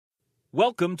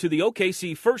Welcome to the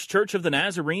OKC First Church of the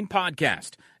Nazarene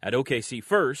podcast. At OKC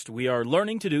First, we are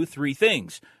learning to do three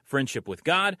things: friendship with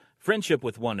God, friendship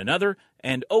with one another,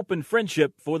 and open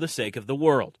friendship for the sake of the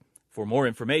world. For more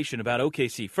information about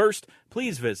OKC First,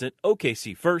 please visit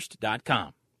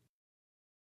okcfirst.com.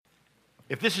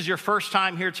 If this is your first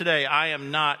time here today, I am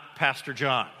not Pastor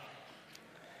John.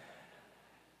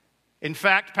 In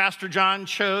fact, Pastor John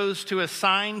chose to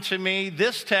assign to me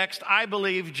this text, I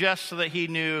believe, just so that he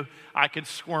knew I could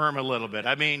squirm a little bit.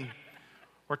 I mean,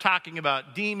 we're talking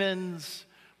about demons,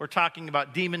 we're talking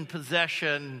about demon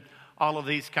possession, all of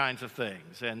these kinds of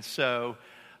things. And so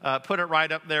put it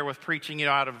right up there with preaching,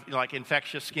 out of like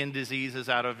infectious skin diseases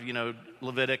out of,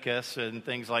 Leviticus and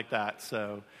things like that.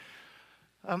 So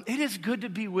it is good to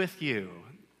be with you.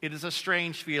 It is a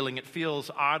strange feeling. It feels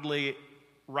oddly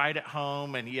right at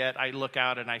home, and yet I look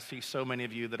out and I see so many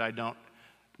of you that I don't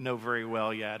know very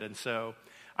well yet. And so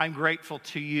I'm grateful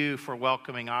to you for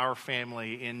welcoming our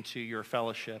family into your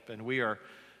fellowship, and we are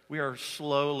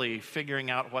slowly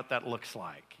figuring out what that looks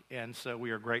like. And so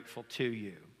we are grateful to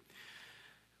you.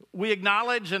 We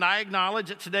acknowledge, and I acknowledge,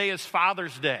 that today is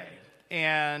Father's Day.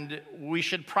 And we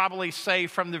should probably say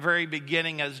from the very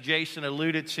beginning, as Jason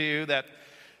alluded to, that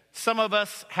some of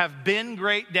us have been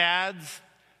great dads,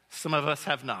 some of us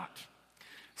have not.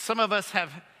 Some of us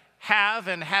have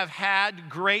and have had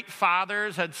great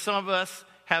fathers, and some of us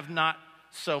have not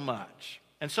so much.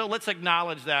 And so let's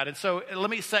acknowledge that. And so let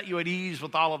me set you at ease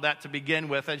with all of that to begin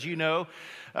with. As you know,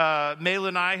 Mayla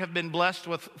and I have been blessed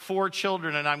with 4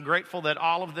 children, and I'm grateful that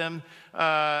all of them,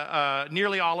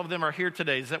 nearly all of them, are here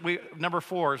today. Number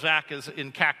 4, Zach, is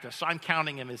in Cactus, so I'm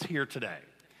counting him as here today.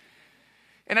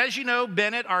 And as you know,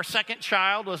 Bennett, our second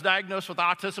child, was diagnosed with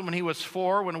autism when he was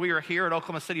 4 when we were here at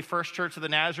Oklahoma City First Church of the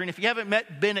Nazarene. If you haven't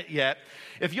met Bennett yet,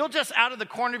 if you'll just out of the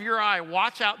corner of your eye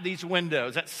watch out these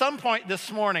windows, at some point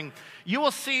this morning, you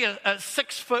will see a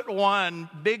 6'1",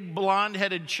 big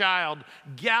blonde-headed child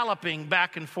galloping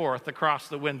back and forth across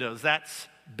the windows. That's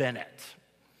Bennett.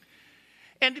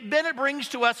 And Bennett brings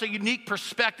to us a unique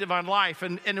perspective on life.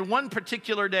 And in one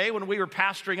particular day when we were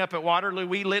pastoring up at Waterloo,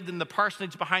 we lived in the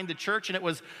parsonage behind the church, and it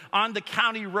was on the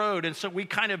county road. And so we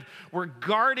kind of were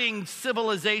guarding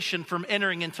civilization from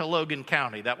entering into Logan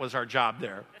County. That was our job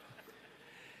there.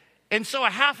 And so a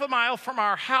half a mile from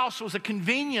our house was a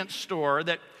convenience store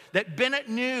that Bennett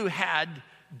knew had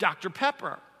Dr.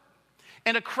 Pepper.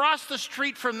 And across the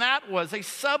street from that was a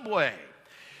Subway.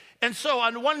 And so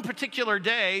on one particular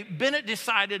day, Bennett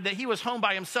decided that he was home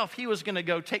by himself. He was going to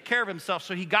go take care of himself.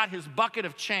 So he got his bucket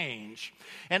of change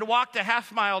and walked a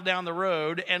half mile down the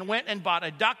road and went and bought a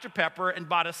Dr. Pepper and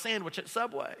bought a sandwich at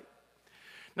Subway.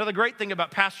 Now, the great thing about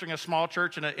pastoring a small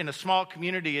church in a small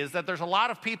community is that there's a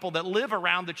lot of people that live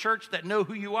around the church that know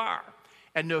who you are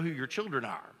and know who your children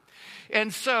are.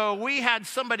 And so we had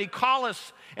somebody call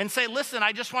us and say, "Listen,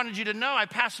 I just wanted you to know I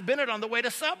passed Bennett on the way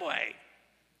to Subway."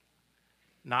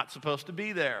 Not supposed to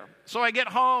be there. So I get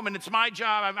home, and it's my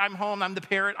job. I'm home. I'm the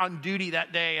parent on duty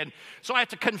that day. And so I have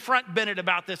to confront Bennett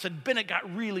about this, and Bennett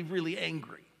got really, really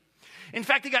angry. In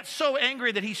fact, he got so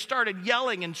angry that he started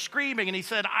yelling and screaming, and he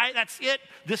said, "That's it.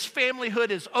 This familyhood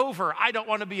is over. I don't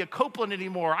want to be a Copeland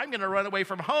anymore. I'm going to run away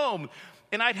from home."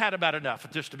 And I'd had about enough,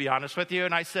 just to be honest with you.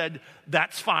 And I said,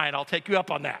 "That's fine. I'll take you up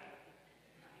on that."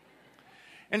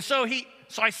 And so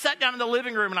I sat down in the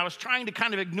living room, and I was trying to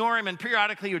kind of ignore him, and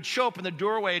periodically he would show up in the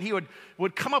doorway, and he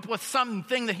would come up with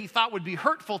something that he thought would be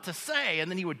hurtful to say,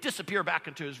 and then he would disappear back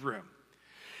into his room.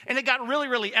 And it got really,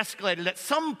 really escalated. At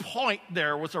some point,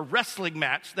 there was a wrestling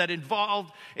match that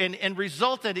involved and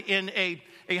resulted in a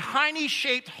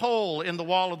hiney-shaped hole in the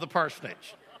wall of the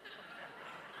parsonage.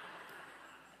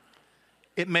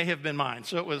 It may have been mine,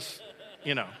 so it was,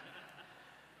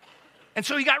 And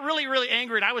so he got really, really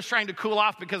angry, and I was trying to cool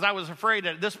off because I was afraid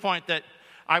at this point that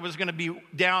I was going to be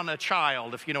down a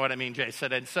child, if you know what I mean,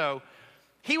 Jason. And so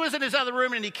he was in his other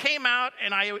room, and he came out,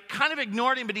 and I kind of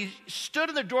ignored him, but he stood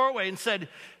in the doorway and said,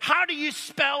 "How do you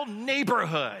spell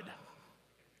neighborhood?"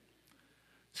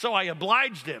 So I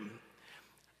obliged him.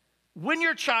 When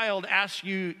your child asks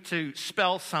you to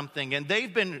spell something, and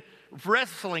they've been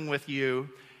wrestling with you,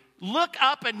 look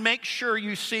up and make sure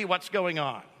you see what's going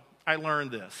on. I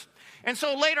learned this. And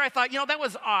so later I thought, that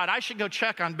was odd. I should go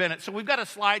check on Bennett. So we've got a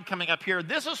slide coming up here.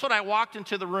 This is what I walked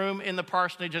into the room in the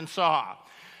parsonage and saw.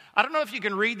 I don't know if you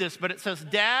can read this, but it says,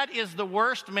 "Dad is the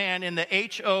worst man in the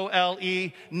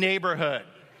HOLE neighborhood."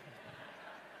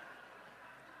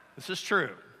 This is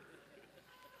true.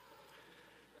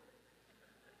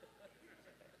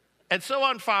 And so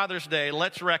on Father's Day,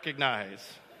 let's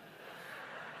recognize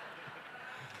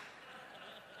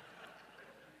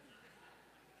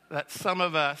that some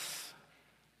of us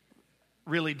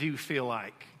really do feel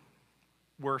like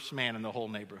worst man in the whole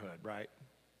neighborhood, right?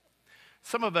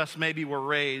 Some of us maybe were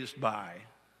raised by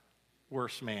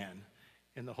worst man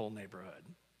in the whole neighborhood.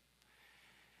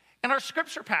 And our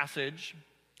scripture passage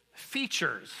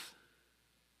features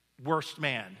worst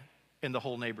man in the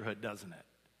whole neighborhood, doesn't it?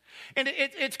 And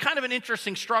it's kind of an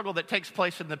interesting struggle that takes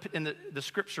place in the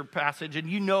scripture passage, and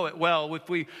you know it well. If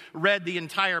we read the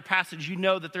entire passage, you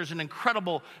know that there's an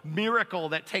incredible miracle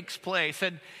that takes place.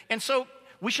 And so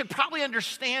we should probably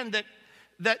understand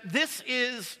that this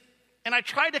is, and I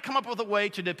tried to come up with a way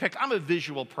to depict, I'm a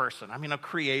visual person. I mean, I'm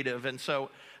creative, and so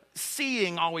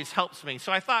seeing always helps me.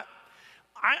 So I thought,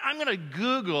 I'm going to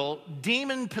Google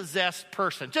demon-possessed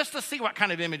person just to see what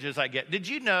kind of images I get. Did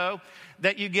you know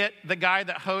that you get the guy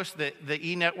that hosts the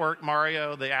E! Network,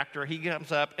 Mario, the actor, he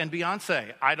comes up, and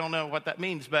Beyonce. I don't know what that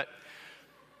means, but...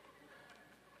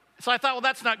 So I thought, well,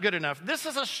 that's not good enough. This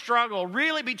is a struggle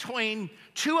really between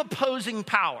two opposing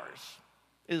powers,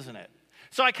 isn't it?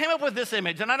 So I came up with this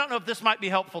image, and I don't know if this might be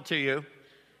helpful to you.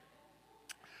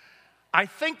 I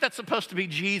think that's supposed to be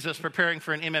Jesus preparing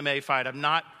for an MMA fight. I'm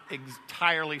not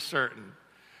entirely certain.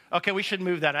 Okay, we should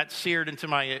move that. That's seared into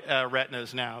my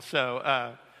retinas now.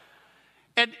 So,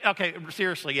 okay,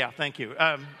 seriously, yeah, thank you.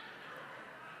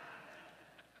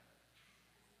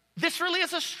 This really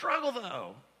is a struggle,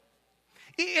 though.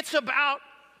 It's about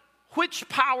which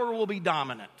power will be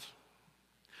dominant.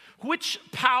 Which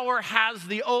power has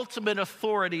the ultimate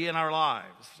authority in our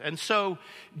lives? And so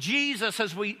Jesus,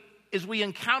 as we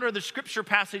encounter the scripture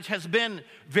passage, has been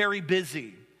very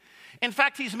busy. In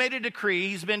fact, he's made a decree.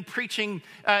 He's been preaching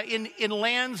in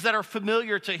lands that are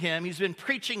familiar to him. He's been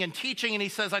preaching and teaching, and he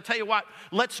says, I tell you what,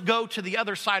 let's go to the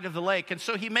other side of the lake. And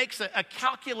so he makes a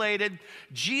calculated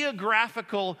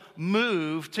geographical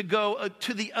move to go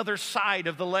to the other side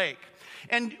of the lake.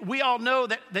 And we all know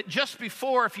that just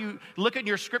before, if you look at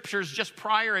your scriptures just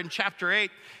prior in chapter 8,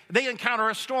 they encounter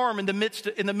a storm in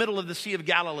the middle of the Sea of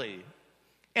Galilee.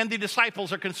 And the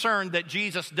disciples are concerned that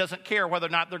Jesus doesn't care whether or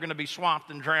not they're going to be swamped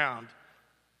and drowned.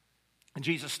 And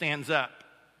Jesus stands up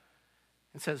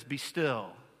and says, be still.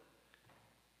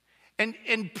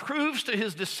 And proves to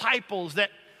his disciples that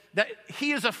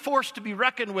he is a force to be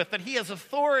reckoned with, that he has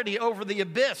authority over the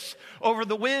abyss, over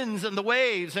the winds and the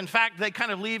waves. In fact, they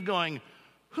kind of leave going,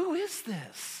 who is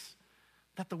this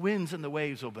that the winds and the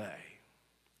waves obey?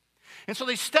 And so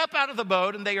they step out of the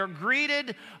boat and they are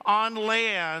greeted on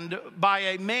land by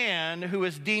a man who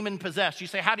is demon-possessed. You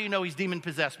say, how do you know he's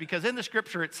demon-possessed? Because in the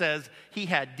scripture it says he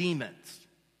had demons.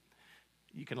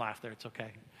 You can laugh there, it's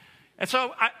okay. And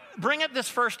so I bring up this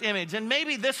first image, and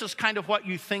maybe this is kind of what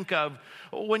you think of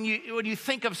when you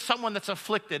think of someone that's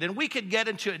afflicted. And we could get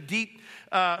into a deep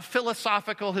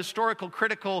philosophical, historical,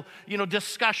 critical,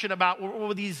 discussion about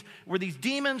were these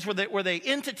demons, were they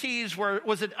entities,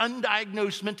 was it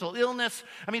undiagnosed mental illness?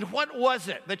 I mean, what was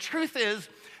it? The truth is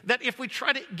that if we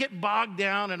try to get bogged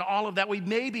down in all of that, we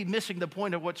may be missing the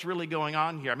point of what's really going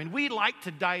on here. I mean, we like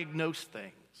to diagnose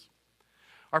things.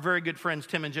 Our very good friends,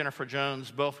 Tim and Jennifer Jones,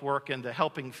 both work in the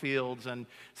helping fields and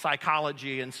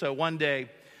psychology. And so one day,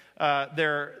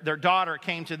 their daughter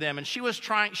came to them, and she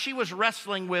was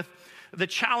wrestling with the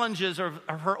challenges of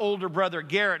her older brother,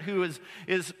 Garrett, who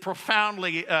is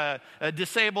profoundly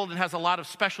disabled and has a lot of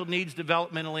special needs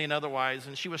developmentally and otherwise.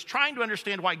 And she was trying to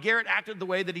understand why Garrett acted the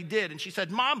way that he did. And she said,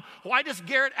 Mom, why does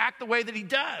Garrett act the way that he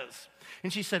does?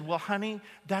 And she said, well, honey,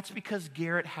 that's because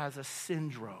Garrett has a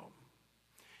syndrome.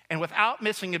 And without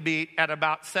missing a beat, at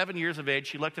about 7 years of age,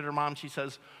 she looked at her mom and she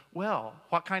says, well,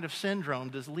 what kind of syndrome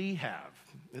does Lee have?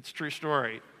 It's a true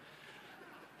story.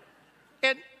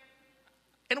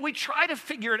 And we try to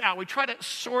figure it out. We try to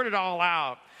sort it all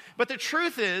out. But the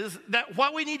truth is that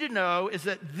what we need to know is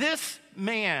that this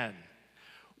man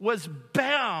was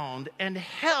bound and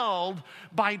held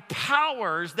by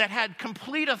powers that had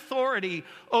complete authority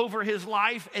over his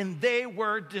life, and they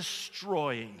were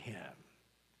destroying him.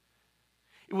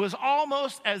 It was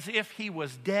almost as if he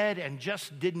was dead and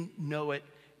just didn't know it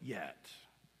yet.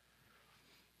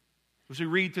 As we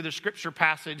read through the scripture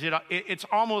passage, it's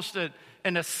almost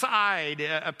an aside,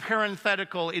 a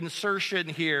parenthetical insertion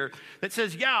here that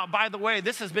says, yeah, by the way,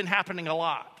 this has been happening a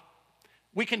lot.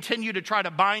 We continue to try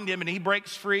to bind him, and he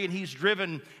breaks free, and he's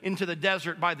driven into the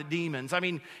desert by the demons. I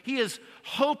mean, he is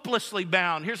hopelessly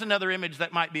bound. Here's another image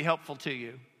that might be helpful to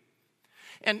you.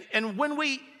 And when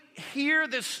we hear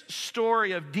this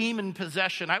story of demon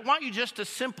possession, I want you just to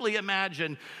simply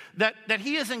imagine that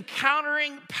he is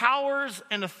encountering powers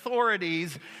and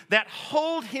authorities that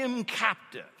hold him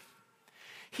captive.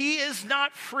 He is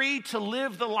not free to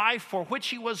live the life for which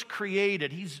he was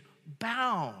created. He's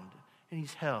bound and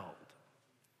he's held.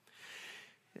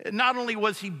 Not only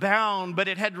was he bound, but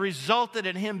it had resulted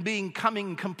in him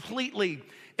becoming completely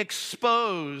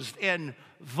exposed and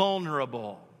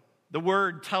vulnerable. The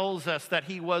word tells us that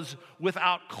he was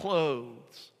without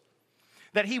clothes,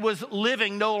 that he was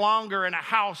living no longer in a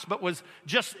house, but was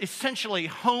just essentially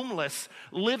homeless,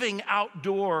 living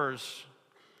outdoors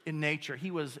in nature.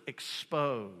 He was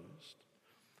exposed.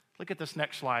 Look at this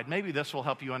next slide. Maybe this will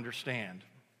help you understand.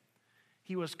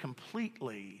 He was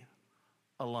completely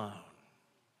alone.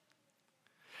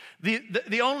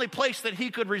 The only place that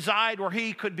he could reside where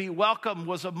he could be welcome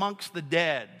was amongst the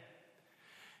dead.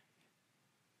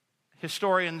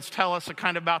 Historians tell us a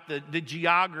kind about the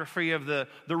geography of the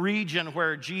region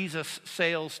where Jesus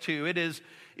sails to. It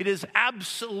is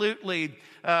absolutely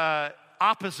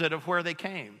opposite of where they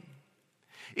came.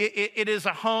 It is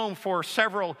a home for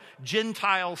several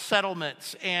Gentile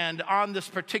settlements, and on this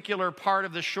particular part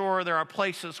of the shore, there are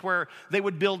places where they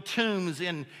would build tombs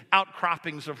in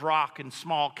outcroppings of rock and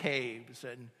small caves,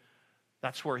 and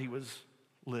that's where he was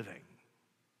living.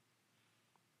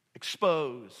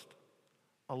 Exposed,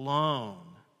 alone,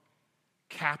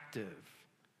 captive,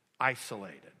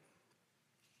 isolated.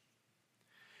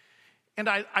 And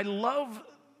I love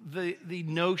the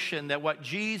notion that what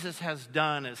Jesus has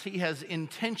done is he has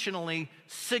intentionally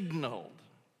signaled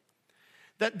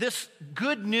that this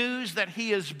good news that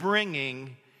he is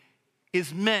bringing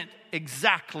is meant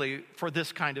exactly for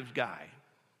this kind of guy.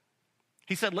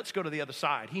 He said, let's go to the other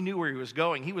side. He knew where he was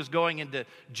going. He was going into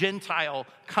Gentile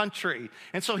country.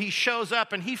 And so he shows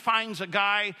up and he finds a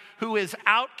guy who is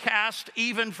outcast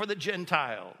even for the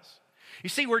Gentiles. You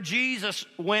see, where Jesus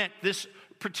went, this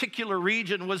particular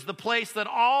region was the place that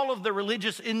all of the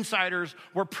religious insiders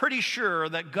were pretty sure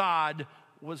that God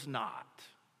was not.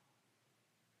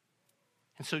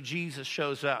 And so Jesus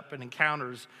shows up and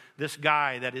encounters this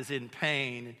guy that is in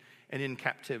pain and in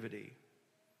captivity.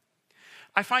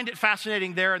 I find it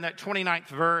fascinating there in that 29th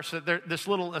verse, that this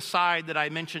little aside that I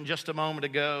mentioned just a moment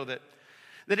ago, that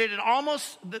it had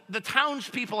almost, the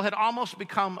townspeople had almost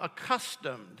become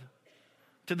accustomed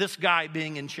to this guy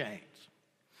being in chains.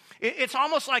 It's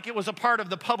almost like it was a part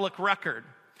of the public record.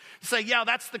 Say, yeah,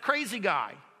 that's the crazy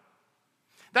guy.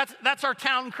 That's our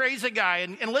town crazy guy.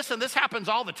 And listen, this happens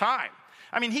all the time.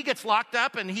 I mean, he gets locked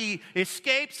up and he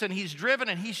escapes and he's driven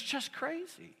and he's just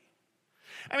crazy.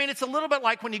 I mean, it's a little bit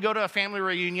like when you go to a family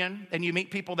reunion and you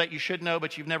meet people that you should know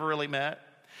but you've never really met.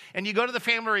 And you go to the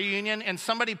family reunion and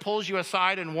somebody pulls you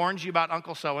aside and warns you about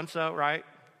Uncle so-and-so, right?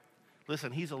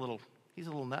 Listen, he's a little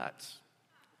nuts.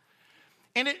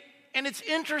 And it's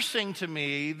interesting to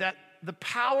me that the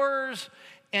powers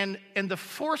and the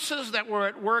forces that were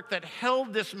at work that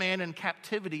held this man in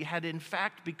captivity had in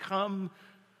fact become,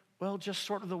 well, just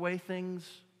sort of the way things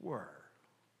were.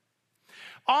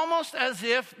 Almost as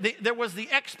if there was the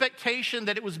expectation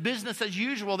that it was business as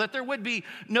usual, that there would be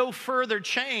no further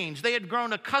change. They had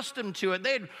grown accustomed to it.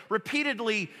 They had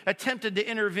repeatedly attempted to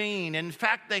intervene. In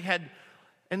fact, they had,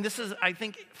 and this is, I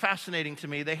think, fascinating to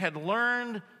me, they had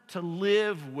learned to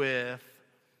live with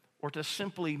or to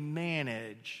simply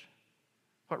manage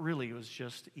what really was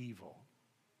just evil.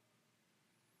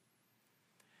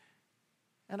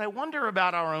 And I wonder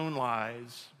about our own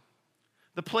lives,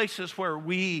 the places where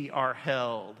we are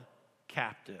held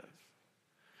captive,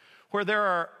 where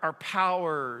there are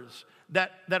powers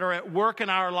that are at work in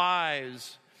our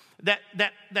lives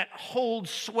that hold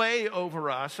sway over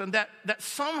us, and that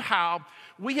somehow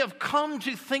we have come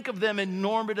to think of them in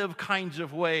normative kinds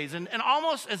of ways, and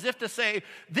almost as if to say,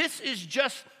 this is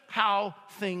just how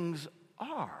things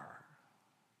are.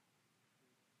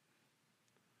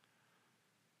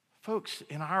 Folks,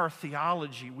 in our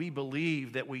theology, we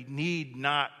believe that we need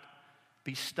not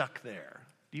be stuck there.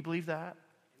 Do you believe that?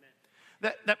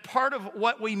 That part of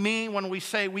what we mean when we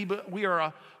say we are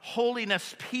a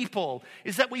holiness people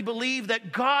is that we believe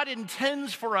that God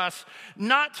intends for us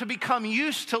not to become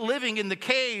used to living in the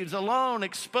caves, alone,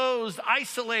 exposed,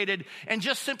 isolated, and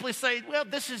just simply say, well,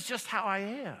 this is just how I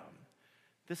am.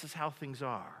 This is how things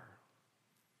are.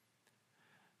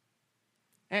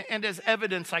 And as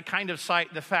evidence, I kind of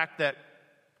cite the fact that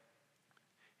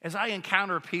as I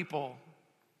encounter people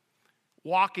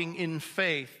walking in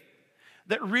faith,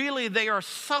 that really they are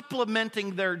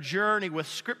supplementing their journey with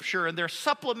Scripture, and they're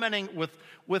supplementing with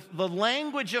the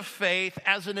language of faith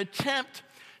as an attempt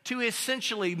to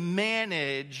essentially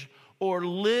manage or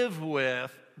live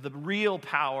with the real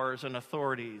powers and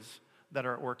authorities that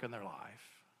are at work in their life.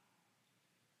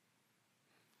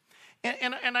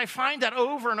 And I find that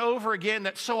over and over again,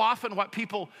 that so often what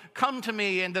people come to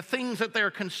me and the things that they're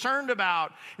concerned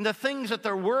about and the things that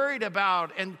they're worried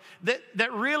about, and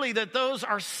that really that those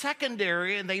are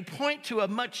secondary, and they point to a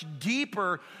much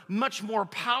deeper, much more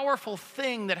powerful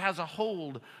thing that has a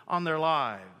hold on their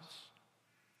lives.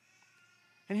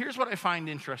 And here's what I find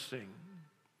interesting.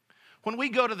 When we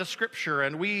go to the scripture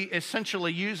and we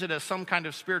essentially use it as some kind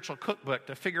of spiritual cookbook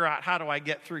to figure out how do I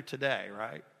get through today,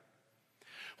 right?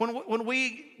 When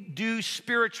we do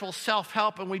spiritual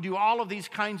self-help and we do all of these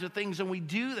kinds of things and we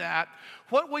do that,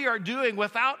 what we are doing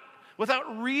without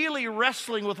really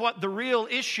wrestling with what the real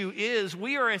issue is,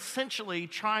 we are essentially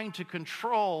trying to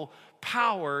control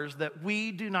powers that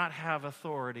we do not have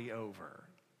authority over.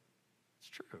 It's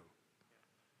true.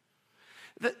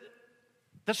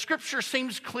 The scripture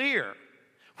seems clear,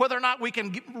 whether or not we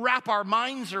can wrap our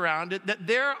minds around it, that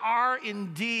there are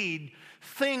indeed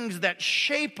things that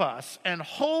shape us and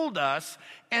hold us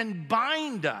and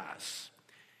bind us,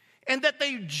 and that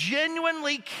they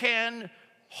genuinely can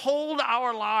hold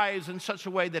our lives in such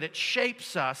a way that it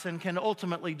shapes us and can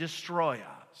ultimately destroy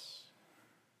us.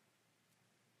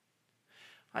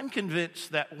 I'm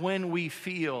convinced that when we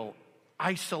feel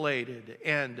isolated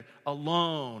and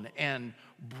alone and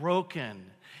broken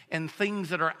and things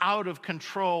that are out of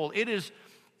control, it is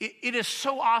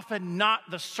so often not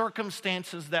the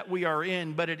circumstances that we are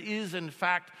in, but it is in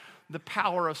fact the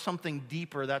power of something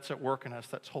deeper that's at work in us,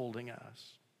 that's holding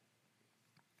us.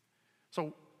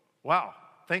 So, wow,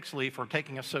 thanks, Lee, for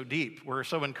taking us so deep. We're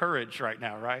so encouraged right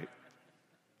now, right?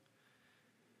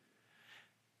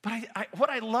 But what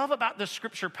I love about this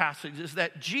scripture passage is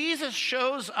that Jesus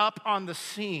shows up on the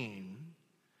scene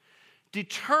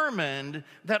determined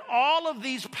that all of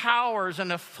these powers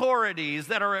and authorities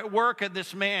that are at work at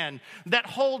this man, that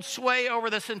hold sway over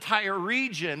this entire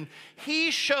region,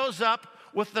 he shows up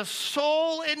with the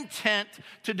sole intent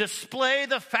to display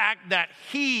the fact that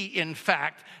he, in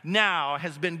fact, now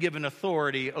has been given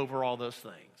authority over all those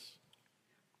things.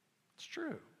 It's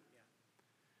true.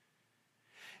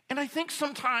 And I think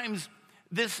sometimes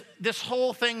this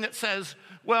whole thing that says,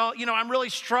 well, you know, I'm really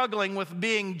struggling with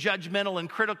being judgmental and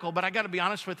critical, but I got to be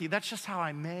honest with you, that's just how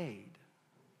I'm made,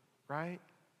 right?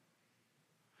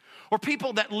 Or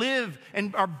people that live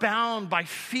and are bound by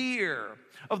fear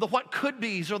of the what could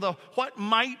be's or the what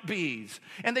might be's,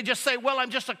 and they just say, well, I'm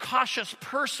just a cautious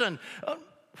person.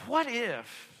 What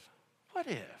if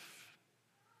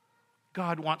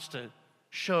God wants to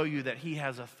show you that he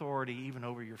has authority even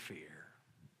over your fear?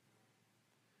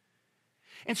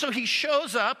 And so he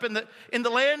shows up in the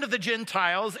land of the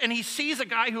Gentiles, and he sees a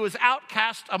guy who is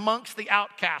outcast amongst the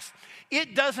outcasts.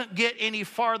 It doesn't get any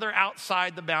farther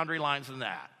outside the boundary lines than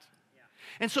that. Yeah.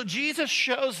 And so Jesus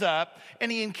shows up,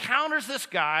 and he encounters this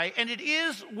guy, and it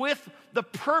is with the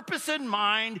purpose in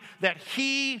mind that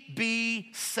he be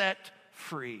set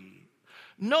free.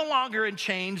 No longer in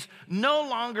chains, no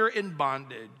longer in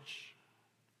bondage.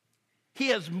 He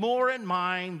has more in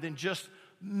mind than just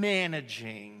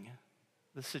managing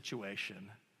the situation.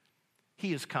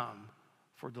 He has come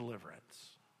for deliverance.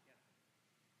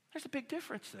 There's a big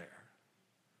difference there.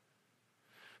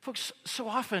 Folks, so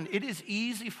often it is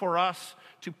easy for us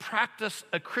to practice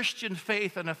a Christian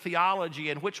faith and a theology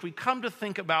in which we come to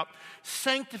think about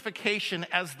sanctification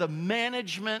as the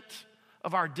management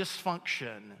of our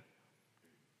dysfunction.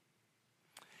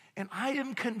 And I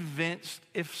am convinced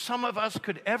if some of us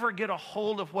could ever get a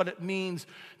hold of what it means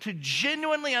to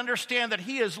genuinely understand that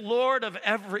he is Lord of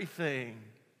everything,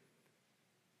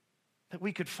 that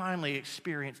we could finally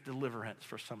experience deliverance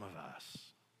for some of us.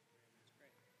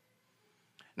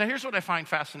 Now, here's what I find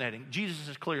fascinating. Jesus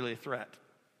is clearly a threat.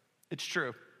 It's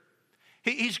true.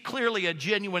 He's clearly a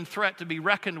genuine threat to be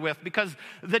reckoned with, because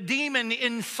the demon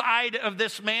inside of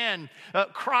this man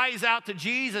cries out to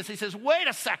Jesus. He says, wait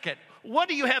a second. What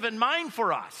do you have in mind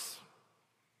for us?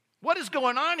 What is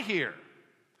going on here?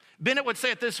 Bennett would say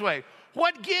it this way: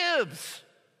 what gives?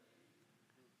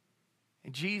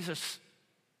 And Jesus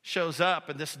shows up,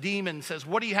 and this demon says,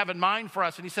 what do you have in mind for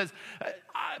us? And he says,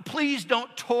 please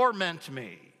don't torment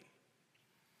me.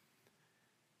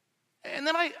 And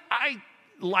then I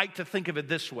like to think of it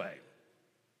this way,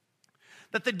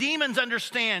 that the demons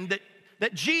understand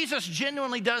that Jesus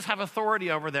genuinely does have authority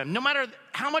over them, no matter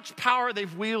how much power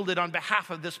they've wielded on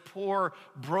behalf of this poor,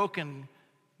 broken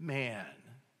man.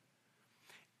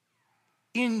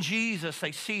 In Jesus,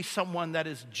 they see someone that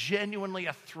is genuinely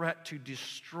a threat to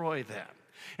destroy them.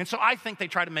 And so I think they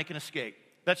try to make an escape.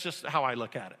 That's just how I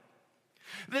look at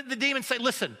it. The demons say,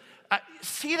 listen,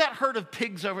 see that herd of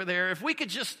pigs over there? If we could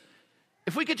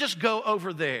just go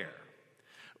over there.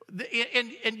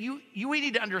 And we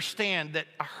need to understand that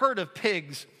a herd of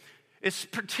pigs it's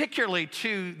particularly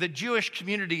to the Jewish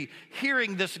community,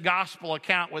 hearing this gospel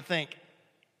account would think,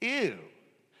 ew,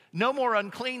 no more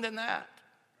unclean than that.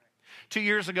 2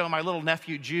 years ago, my little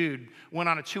nephew Jude went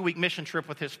on a 2-week mission trip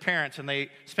with his parents, and they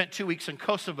spent 2 weeks in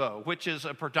Kosovo, which is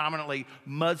a predominantly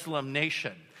Muslim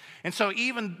nation. And so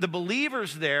even the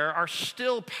believers there are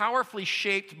still powerfully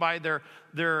shaped by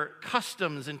their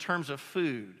customs in terms of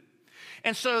food.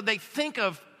 And so they think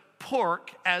of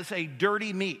pork as a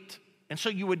dirty meat. And so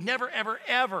you would never, ever,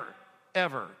 ever,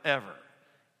 ever, ever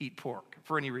eat pork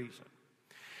for any reason.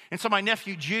 And so my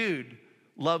nephew Jude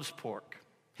loves pork.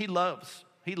 He loves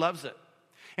it.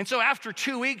 And so after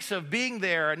 2 weeks of being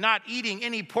there and not eating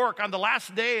any pork, on the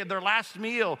last day of their last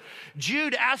meal,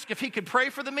 Jude asked if he could pray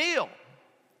for the meal.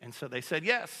 And so they said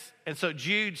yes. And so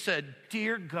Jude said,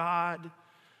 "Dear God,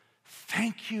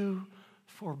 thank you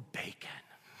for bacon."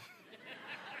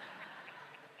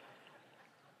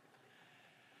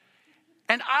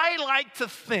 And I like to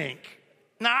think,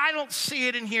 now I don't see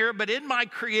it in here, but in my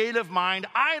creative mind,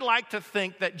 I like to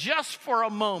think that just for a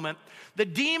moment, the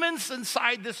demons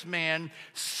inside this man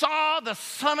saw the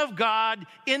Son of God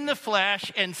in the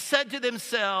flesh and said to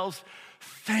themselves,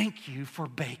 "Thank you for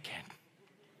bacon."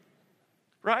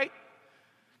 Right?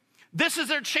 This is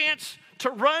their chance to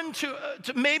run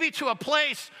to maybe to a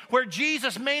place where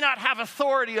Jesus may not have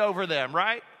authority over them,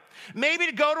 right? Maybe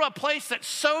to go to a place that's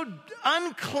so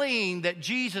unclean that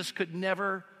Jesus could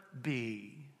never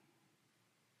be.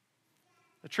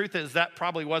 The truth is that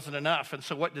probably wasn't enough. And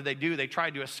so what did they do? They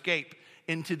tried to escape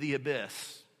into the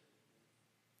abyss.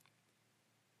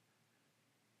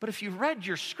 But if you read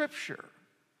your scripture,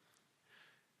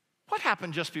 what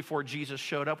happened just before Jesus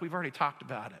showed up? We've already talked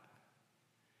about it.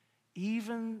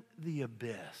 Even the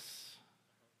abyss,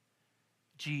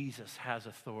 Jesus has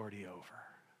authority over.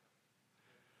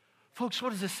 Folks,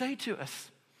 what does this say to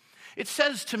us? It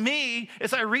says to me,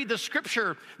 as I read the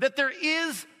scripture, that there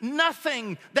is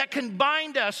nothing that can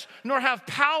bind us, nor have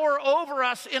power over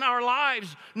us in our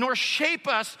lives, nor shape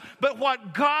us, but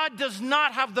what God does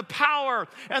not have the power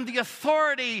and the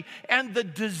authority and the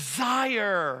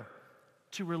desire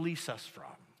to release us from.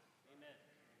 Amen.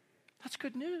 That's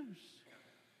good news.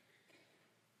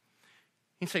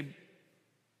 You say,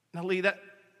 "Now, Lee,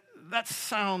 that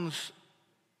sounds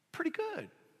pretty good.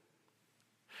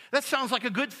 That sounds like a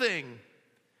good thing."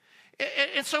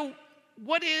 And so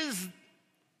what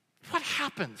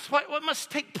happens? What must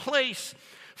take place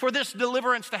for this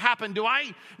deliverance to happen? Do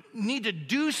I need to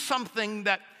do something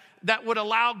that would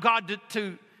allow God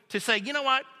to say, "You know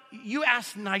what? You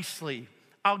asked nicely.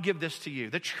 I'll give this to you."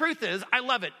 The truth is, I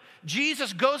love it.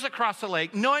 Jesus goes across the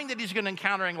lake knowing that he's going to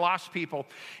encounter lost people.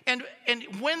 And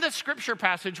when the scripture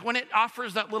passage, when it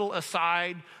offers that little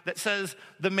aside that says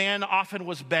the man often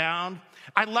was bound,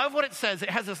 I love what it says.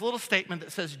 It has this little statement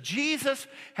that says Jesus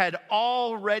had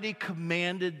already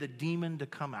commanded the demon to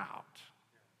come out.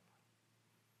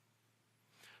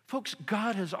 Folks,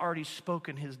 God has already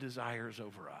spoken his desires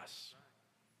over us.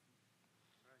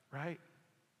 Right?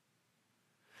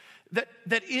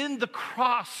 That in the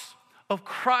cross of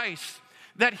Christ,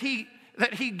 that he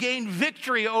gained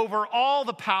victory over all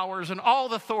the powers and all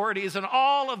the authorities and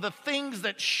all of the things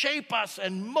that shape us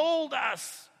and mold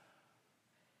us.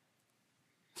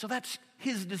 So that's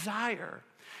his desire.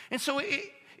 And so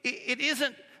it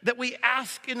isn't that we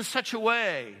ask in such a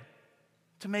way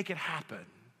to make it happen.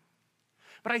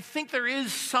 But I think there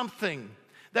is something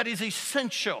that is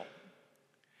essential.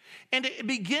 And it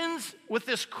begins with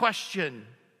this question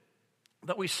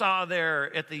that we saw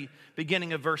there at the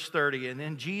beginning of verse 30. And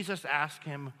then Jesus asked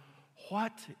him,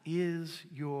 "What is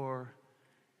your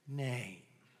name?"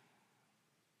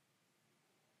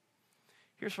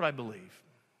 Here's what I believe.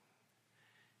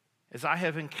 As I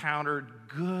have encountered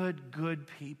good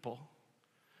people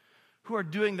who are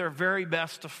doing their very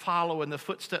best to follow in the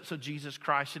footsteps of Jesus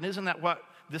Christ. And isn't that what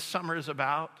this summer is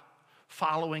about?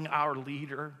 Following our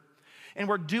leader. And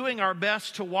we're doing our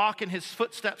best to walk in his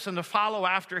footsteps and to follow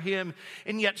after him.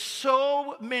 And yet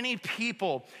so many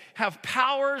people have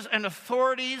powers and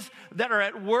authorities that are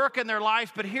at work in their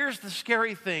life. But here's the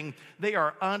scary thing. They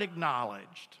are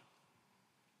unacknowledged.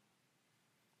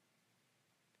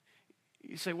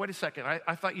 You say, "Wait a second.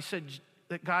 I thought you said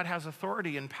that God has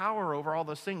authority and power over all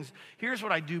those things." Here's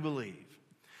what I do believe.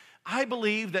 I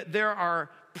believe that there are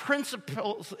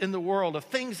principles in the world of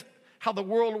things, how the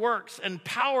world works, and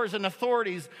powers and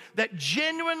authorities that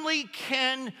genuinely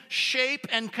can shape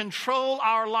and control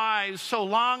our lives so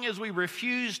long as we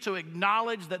refuse to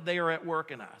acknowledge that they are at work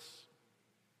in us.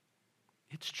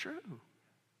 It's true.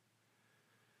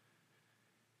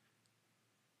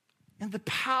 And the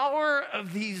power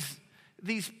of these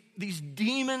these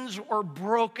demons are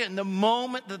broken the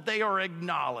moment that they are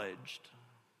acknowledged.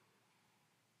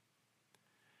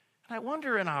 And I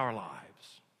wonder in our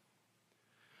lives,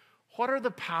 what are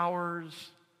the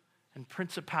powers and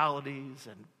principalities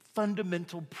and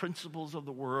fundamental principles of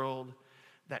the world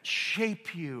that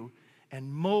shape you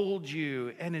and mold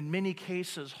you and in many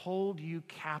cases hold you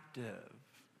captive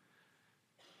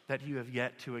that you have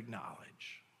yet to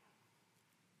acknowledge?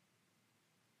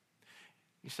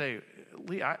 You say,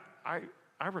 Lee, I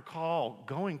recall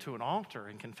going to an altar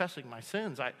and confessing my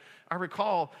sins. I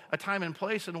recall a time and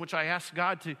place in which I asked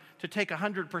God to take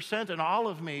 100% in all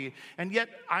of me. And yet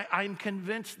I'm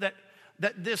convinced that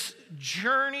this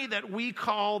journey that we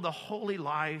call the holy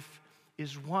life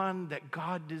is one that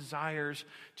God desires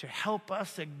to help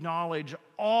us acknowledge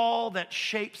all that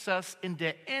shapes us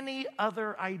into any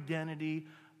other identity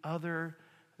other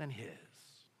than His.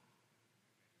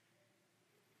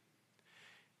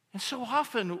 And so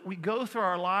often we go through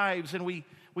our lives and we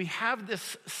have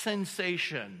this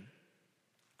sensation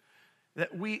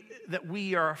that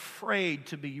we are afraid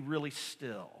to be really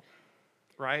still,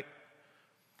 right?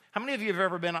 How many of you have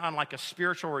ever been on like a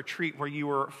spiritual retreat where you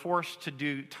were forced to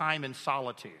do time in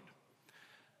solitude,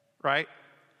 right?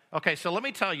 Okay, so let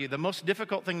me tell you, the most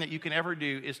difficult thing that you can ever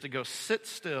do is to go sit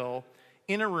still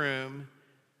in a room,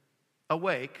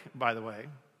 awake, by the way,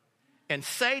 and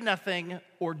say nothing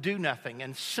or do nothing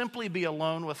and simply be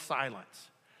alone with silence.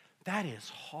 That is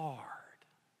hard.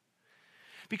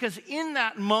 Because in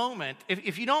that moment,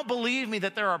 if you don't believe me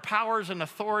that there are powers and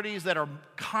authorities that are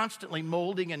constantly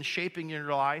molding and shaping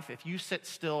your life, if you sit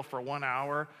still for 1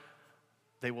 hour,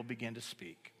 they will begin to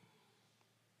speak.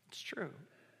 It's true.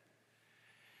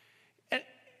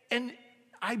 And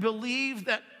I believe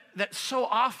that so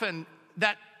often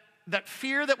that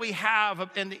fear that we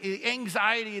have and the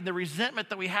anxiety and the resentment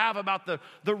that we have about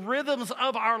the rhythms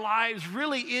of our lives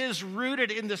really is rooted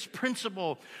in this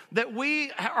principle that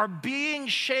we are being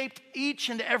shaped each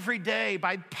and every day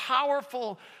by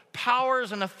powerful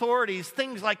powers and authorities,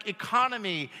 things like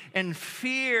economy and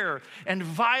fear and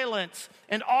violence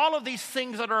and all of these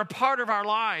things that are a part of our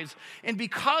lives. And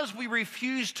because we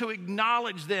refuse to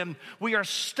acknowledge them, we are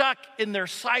stuck in their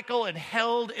cycle and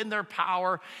held in their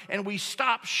power, and we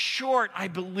stop short, I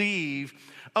believe,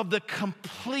 of the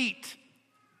complete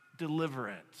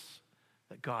deliverance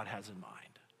that God has in mind.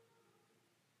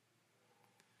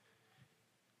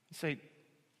 You say,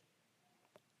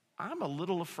 I'm a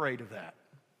little afraid of that.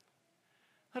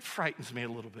 That frightens me a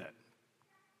little bit.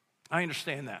 I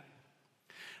understand that.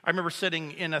 I remember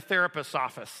sitting in a therapist's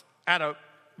office at a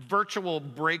virtual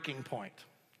breaking point.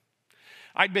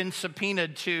 I'd been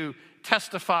subpoenaed to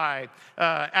testify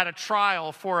at a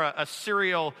trial for a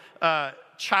serial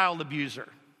child abuser.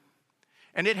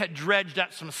 And it had dredged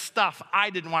up some stuff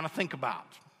I didn't want to think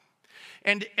about.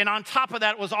 And on top of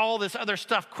that was all this other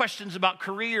stuff, questions about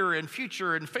career and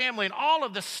future and family and all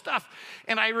of this stuff.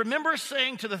 And I remember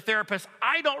saying to the therapist,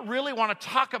 I don't really want to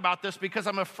talk about this because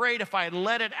I'm afraid if I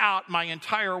let it out, my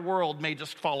entire world may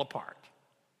just fall apart.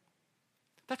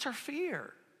 That's our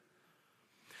fear.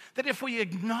 That if we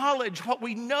acknowledge what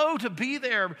we know to be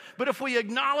there, but if we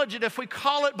acknowledge it, if we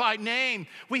call it by name,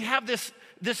 we have this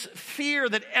fear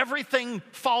that everything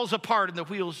falls apart and the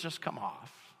wheels just come off.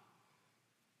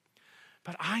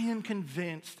 But I am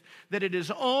convinced that it is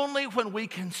only when we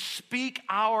can speak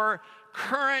our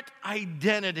current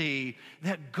identity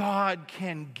that God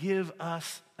can give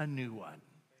us a new one.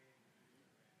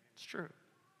 It's true.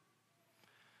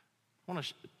 I want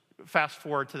to fast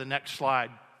forward to the next slide.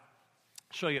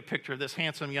 Show you a picture of this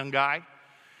handsome young guy.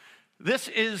 This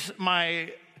is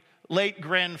my late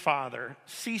grandfather,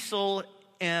 Cecil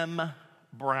M.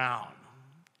 Brown.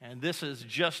 And this is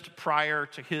just prior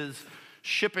to his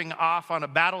shipping off on a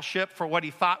battleship for what he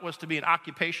thought was to be an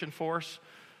occupation force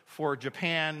for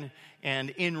Japan,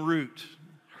 and en route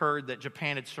heard that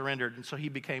Japan had surrendered, and so he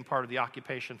became part of the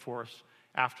occupation force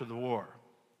after the war.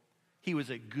 He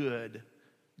was a good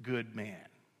man.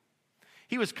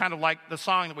 He was kind of like the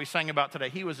song that we sang about today.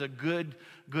 He was a good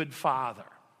father.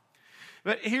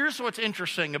 But here's what's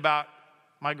interesting about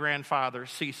my grandfather,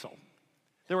 Cecil.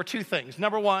 There were two things.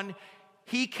 Number one,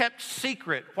 he kept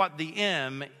secret what the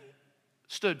M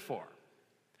stood for.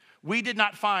 We did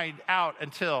not find out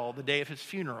until the day of his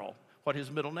funeral what his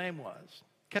middle name was.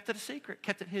 Kept it a secret,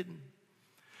 kept it hidden.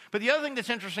 But the other thing that's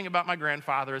interesting about my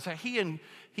grandfather is that he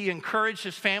encouraged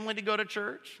his family to go to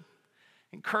church,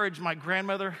 encouraged my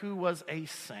grandmother, who was a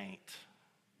saint,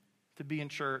 to be in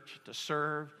church, to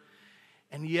serve.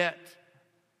 And yet,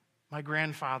 my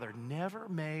grandfather never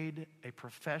made a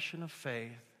profession of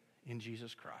faith in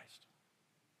Jesus Christ.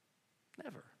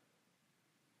 Never.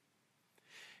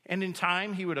 And in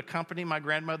time, he would accompany my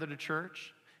grandmother to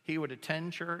church. He would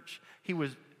attend church. He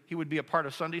would be a part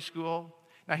of Sunday school.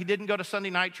 Now, he didn't go to Sunday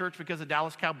night church because the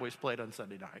Dallas Cowboys played on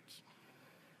Sunday nights.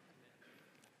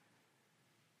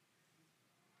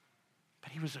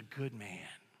 But he was a good man.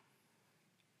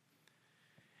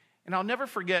 And I'll never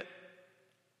forget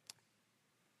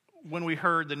when we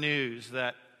heard the news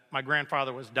that my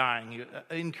grandfather was dying,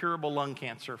 incurable lung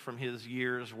cancer from his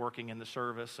years working in the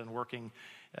service and working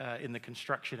in the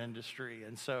construction industry.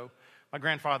 And so my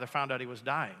grandfather found out he was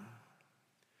dying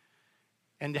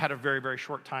and had a very, very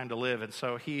short time to live. And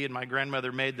so he and my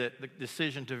grandmother made the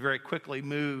decision to very quickly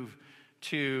move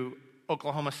to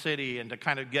Oklahoma City and to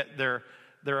kind of get their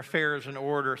affairs in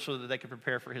order so that they could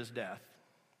prepare for his death.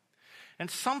 And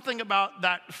something about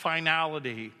that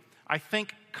finality, I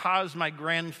think, caused my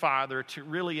grandfather to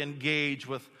really engage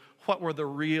with what were the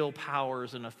real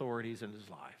powers and authorities in his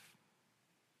life.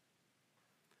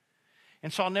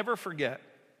 And so I'll never forget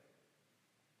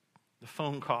the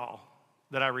phone call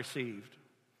that I received.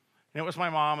 And it was my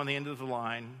mom on the end of the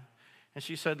line. And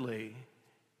she said, Lee,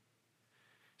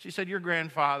 she said, your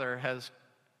grandfather has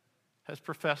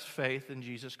professed faith in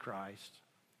Jesus Christ.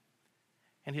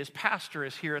 And his pastor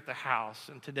is here at the house.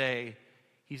 And today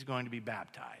he's going to be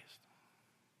baptized.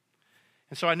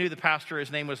 And so I knew the pastor, his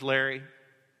name was Larry.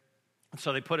 And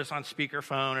so they put us on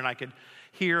speakerphone, and I could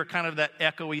hear kind of that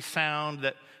echoey sound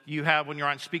that you have when you're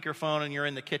on speakerphone and you're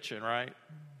in the kitchen, right?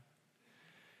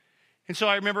 And so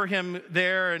I remember him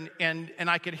there, and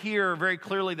I could hear very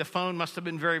clearly the phone must have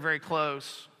been very, very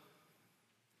close.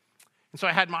 And so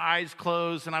I had my eyes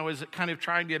closed, and I was kind of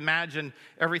trying to imagine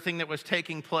everything that was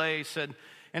taking place.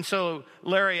 And so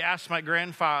Larry asked my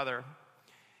grandfather,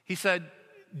 he said,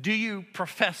 do you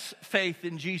profess faith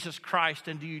in Jesus Christ,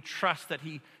 and do you trust that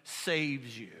he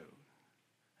saves you?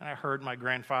 And I heard my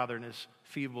grandfather in his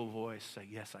feeble voice say,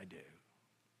 yes, I do.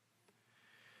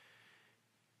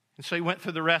 And so he went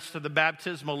through the rest of the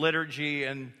baptismal liturgy,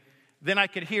 and then I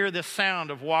could hear this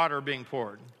sound of water being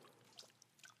poured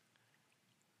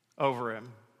over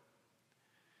him.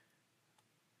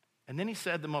 And then he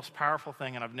said the most powerful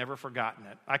thing, and I've never forgotten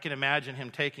it. I can imagine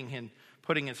him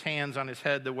putting his hands on his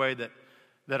head the way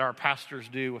that our pastors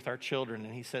do with our children.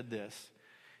 And he said this.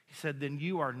 He said, then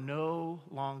you are no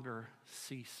longer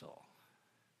Cecil,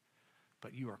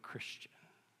 but you are Christian.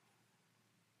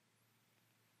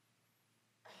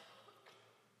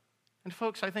 And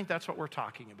folks, I think that's what we're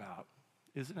talking about,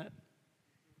 isn't it?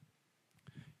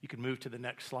 You can move to the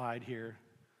next slide here.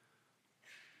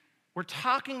 We're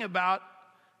talking about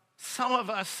some of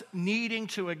us needing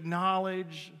to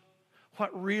acknowledge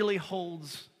what really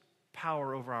holds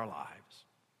power over our lives.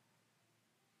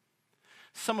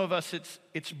 Some of us,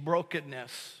 it's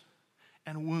brokenness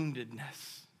and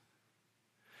woundedness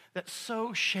that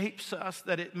so shapes us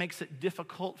that it makes it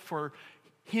difficult for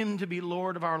him to be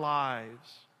Lord of our lives.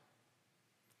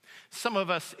 Some of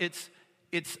us, it's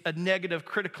a negative,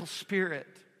 critical spirit.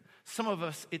 Some of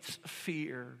us, it's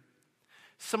fear.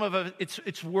 Some of it,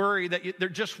 it's worry that there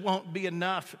just won't be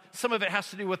enough. Some of it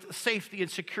has to do with safety and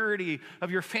security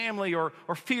of your family, or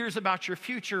fears about your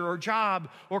future or job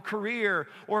or career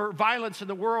or violence in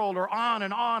the world, or on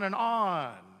and on and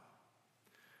on.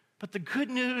 But the good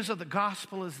news of the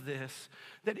gospel is this,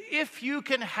 that if you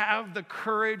can have the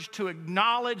courage to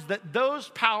acknowledge that those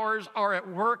powers are at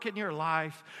work in your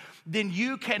life, then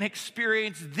you can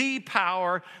experience the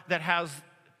power that has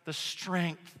the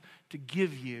strength to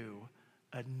give you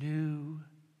a new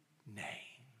name. I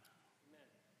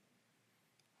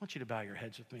want you to bow your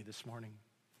heads with me this morning.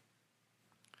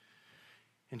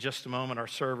 In just a moment, our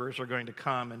servers are going to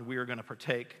come, and we are going to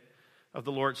partake of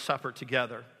the Lord's Supper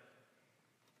together.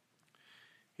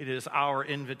 It is our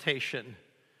invitation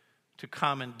to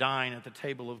come and dine at the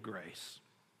table of grace.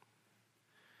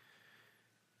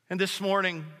 And this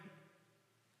morning,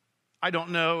 I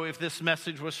don't know if this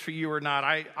message was for you or not.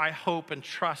 I hope and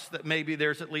trust that maybe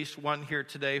there's at least one here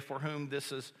today for whom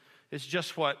this is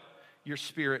just what your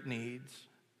spirit needs.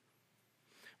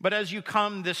 But as you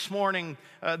come this morning,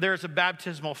 there's a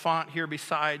baptismal font here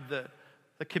beside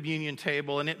the communion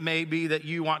table, and it may be that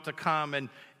you want to come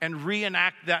and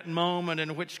reenact that moment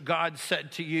in which God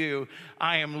said to you,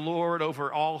 I am Lord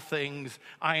over all things.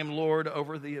 I am Lord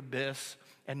over the abyss,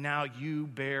 and now you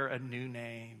bear a new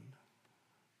name.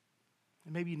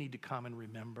 And maybe you need to come and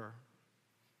remember.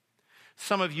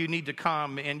 Some of you need to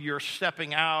come, and you're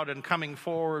stepping out and coming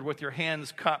forward with your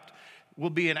hands cupped will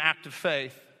be an act of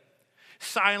faith.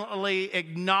 Silently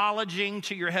acknowledging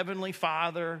to your heavenly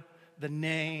Father the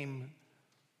name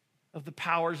of the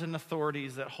powers and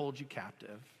authorities that hold you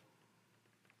captive.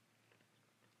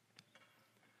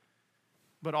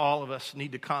 But all of us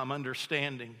need to come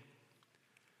understanding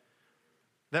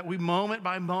that we moment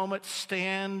by moment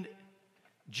stand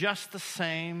just the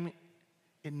same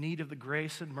in need of the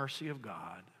grace and mercy of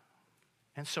God.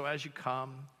 And so as you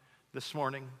come this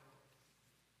morning,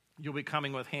 you'll be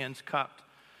coming with hands cupped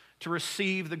to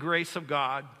receive the grace of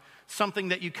God, something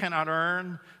that you cannot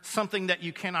earn, something that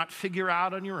you cannot figure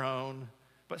out on your own,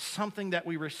 but something that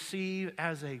we receive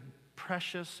as a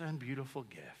precious and beautiful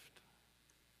gift.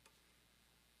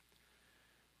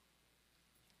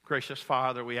 Gracious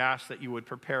Father, we ask that you would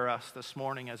prepare us this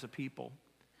morning as a people,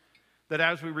 that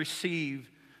as we receive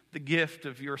the gift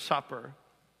of your supper,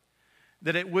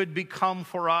 that it would become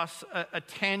for us a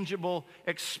tangible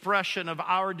expression of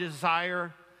our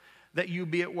desire that you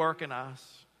be at work in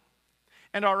us,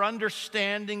 and our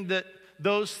understanding that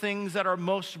those things that are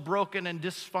most broken and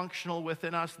dysfunctional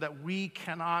within us that we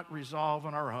cannot resolve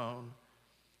on our own.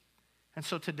 And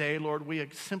so today, Lord, we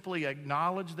simply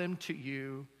acknowledge them to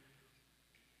you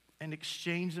and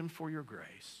exchange them for your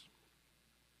grace.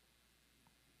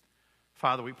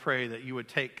 Father, we pray that you would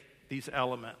take these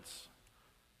elements,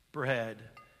 bread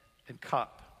and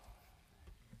cup,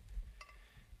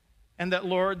 and that,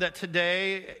 Lord, that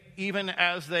today, even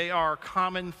as they are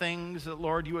common things, that,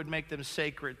 Lord, you would make them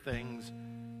sacred things.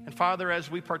 And Father, as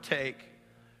we partake,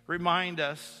 remind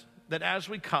us that as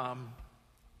we come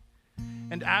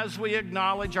and as we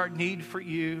acknowledge our need for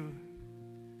you,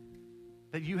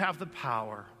 that you have the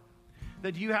power,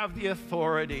 that you have the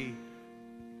authority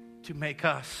to make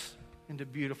us into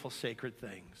beautiful, sacred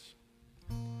things.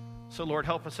 So, Lord,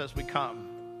 help us as we come.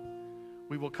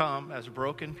 We will come as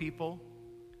broken people.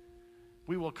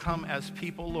 We will come as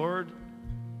people, Lord,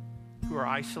 who are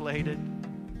isolated,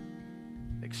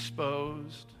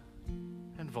 exposed,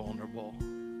 and vulnerable.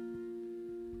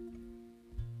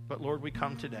 But, Lord, we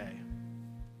come today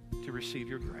to receive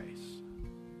your grace.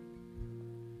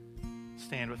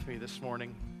 Stand with me this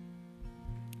morning.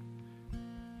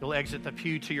 You'll exit the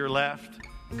pew to your left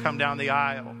and come down the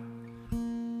aisle.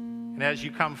 And as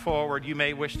you come forward, you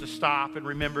may wish to stop and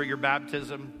remember your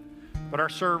baptism. But our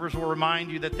servers will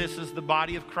remind you that this is the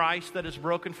body of Christ that is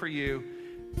broken for you,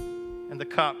 and the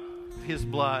cup of his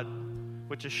blood,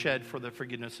 which is shed for the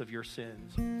forgiveness of your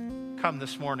sins. Come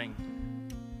this morning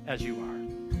as you are.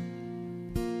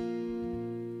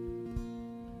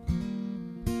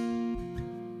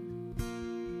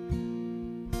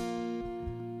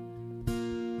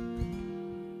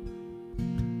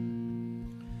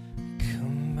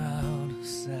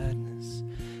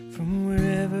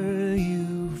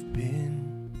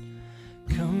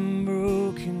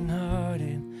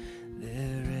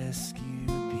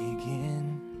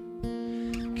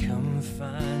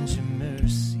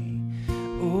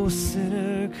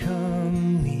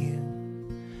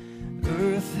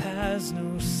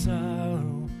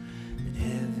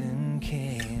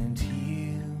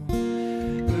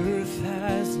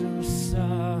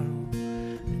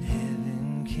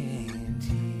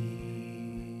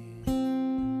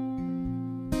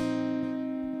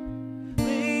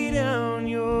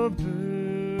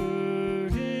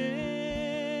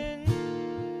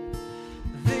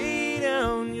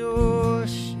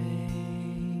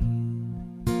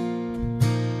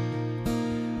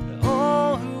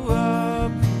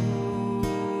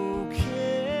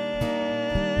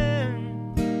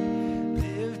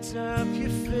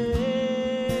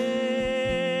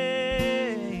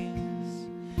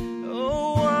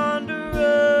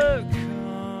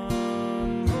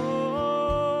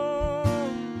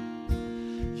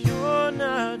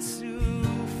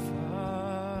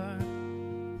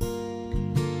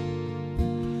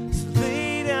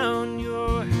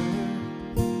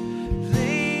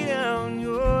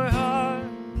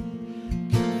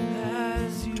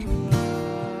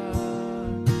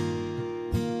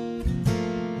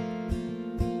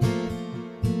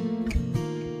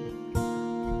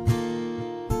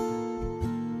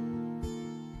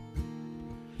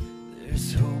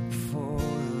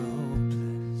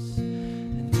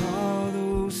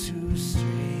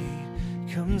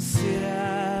 Sit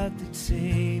at the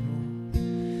table,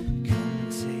 come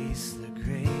taste the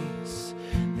grace.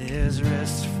 There's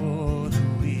rest for the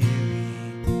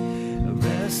weary, a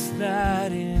rest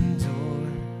that endures.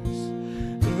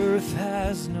 Earth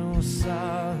has no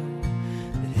sorrow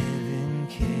that heaven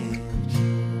can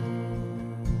cure.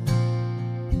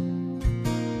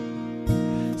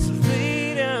 So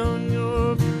lay down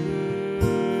your burdens,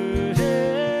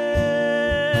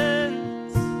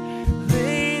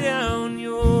 lay down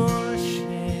your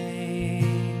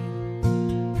shame,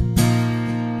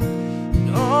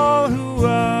 and all who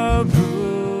are broken,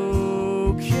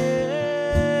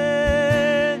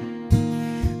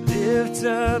 lift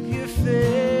up your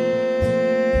face.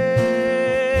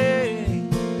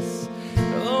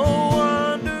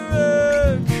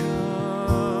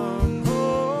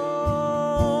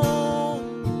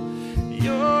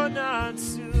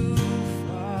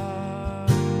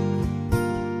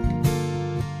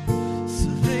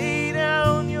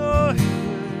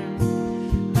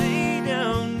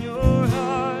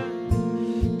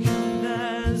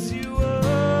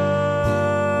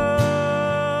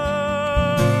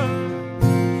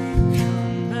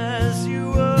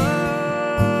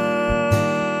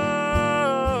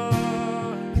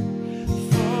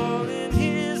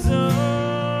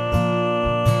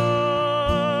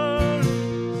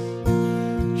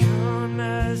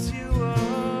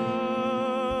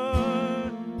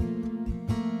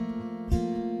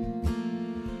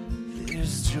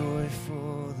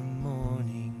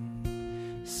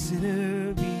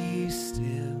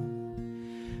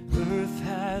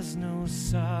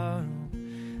 sorrow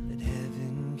that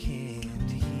heaven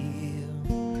can't heal.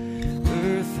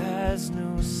 Earth has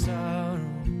no sorrow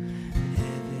that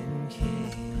heaven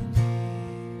can't heal.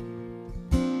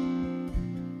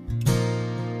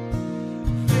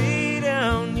 Lay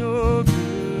down your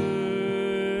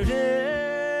burdens,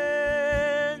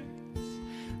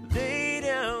 lay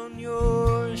down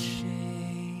your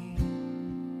shame,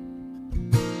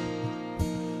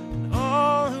 and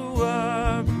all who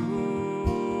are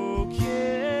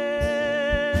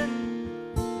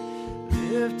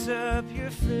lift up your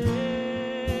face,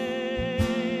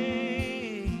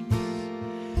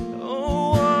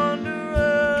 oh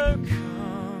wanderer,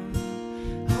 come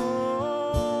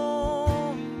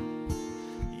home.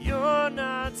 You're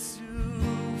not too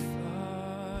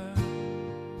far.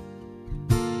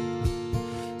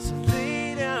 So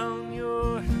lay down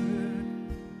your hurt,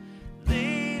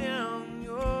 lay down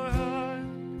your heart,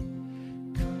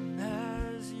 come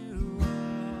as you are.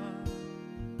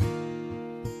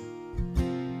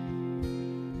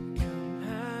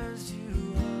 As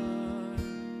you are.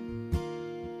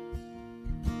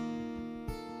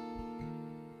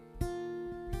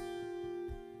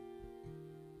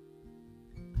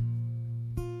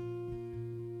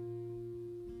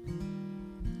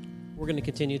 We're going to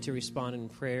continue to respond in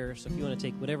prayer. So if you want to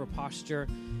take whatever posture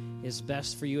is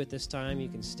best for you at this time, you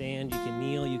can stand, you can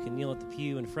kneel at the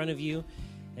pew in front of you.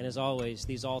 And as always,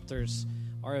 these altars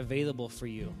are available for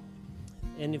you.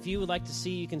 And if you would like to see,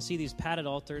 you can see these padded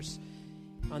altars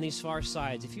on these far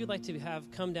sides. If you'd like to have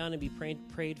come down and be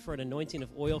prayed for an anointing of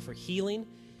oil for healing,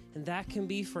 and that can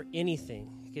be for anything.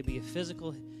 It can be a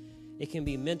physical, it can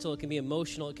be mental, it can be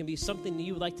emotional, it can be something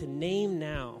you would like to name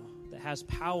now that has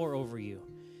power over you.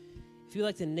 If you'd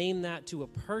like to name that to a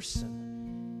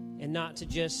person and not to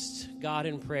just God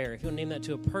in prayer, if you want to name that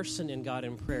to a person in God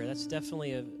in prayer, that's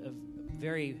definitely a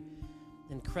very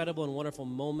incredible and wonderful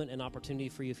moment and opportunity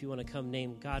for you. If you want to come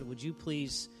name, God, would you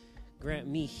please grant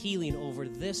me healing over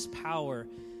this power,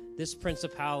 this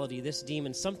principality, this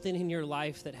demon, something in your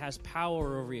life that has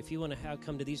power over you. If you want to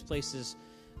come to these places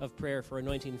of prayer for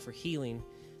anointing, for healing,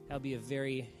 that would be a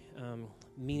very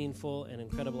meaningful and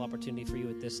incredible opportunity for you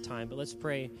at this time. But let's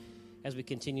pray as we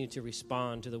continue to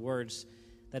respond to the words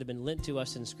that have been lent to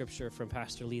us in Scripture from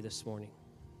Pastor Lee this morning.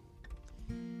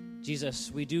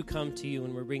 Jesus, we do come to you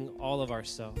and we bring all of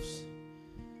ourselves.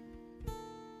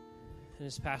 And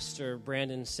as Pastor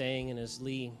Brandon sang and as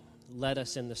Lee led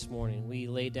us in this morning, we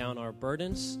lay down our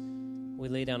burdens, we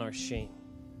lay down our shame.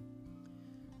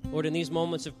 Lord, in these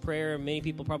moments of prayer, many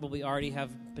people probably already have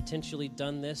potentially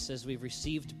done this as we've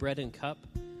received bread and cup,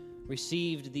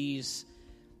 received these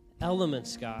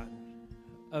elements, God,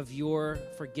 of your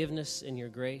forgiveness and your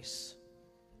grace.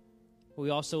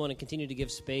 We also want to continue to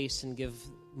give space and give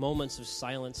moments of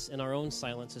silence, in our own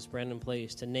silence as Brandon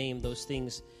plays, to name those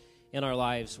things in our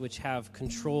lives which have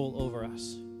control over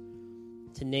us,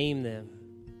 to name them,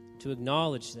 to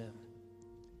acknowledge them,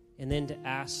 and then to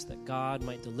ask that God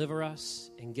might deliver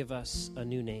us and give us a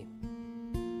new name.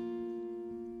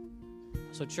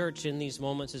 So church, in these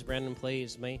moments as Brandon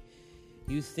plays, may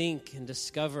you think and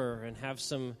discover and have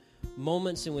some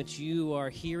moments in which you are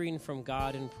hearing from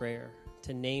God in prayer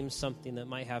to name something that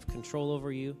might have control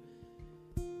over you,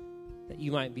 that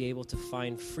you might be able to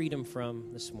find freedom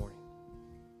from this morning.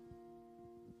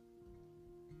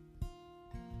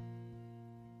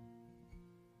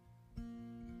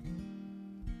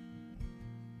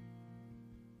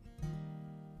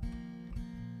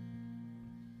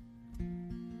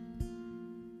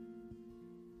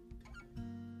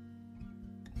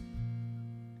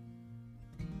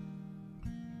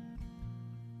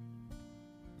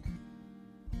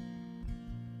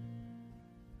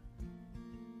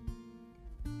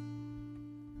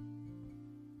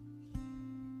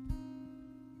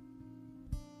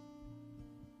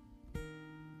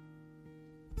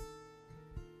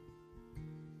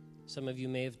 Some of you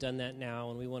may have done that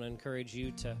now, and we want to encourage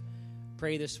you to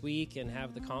pray this week and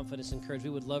have the confidence and courage. We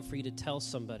would love for you to tell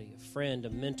somebody, a friend, a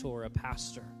mentor, a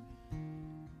pastor,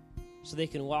 so they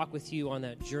can walk with you on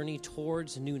that journey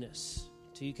towards newness,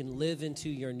 so you can live into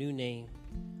your new name,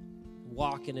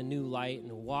 walk in a new light, and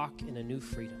walk in a new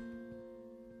freedom.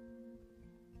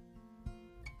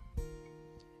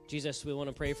 Jesus, we want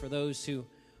to pray for those who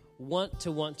want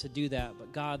to do that,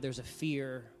 but God, there's a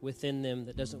fear within them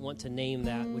that doesn't want to name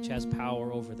that which has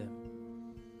power over them.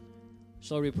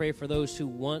 So Lord, we pray for those who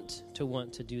want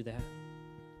to do that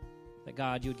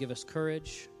God, you would give us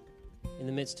courage in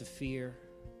the midst of fear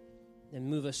and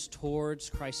move us towards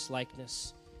Christ's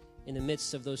likeness in the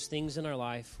midst of those things in our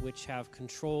life which have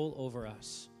control over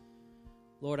us.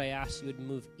 Lord, I ask you would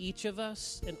move each of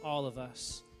us and all of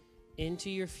us into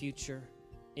your future,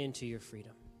 into your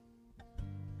freedom.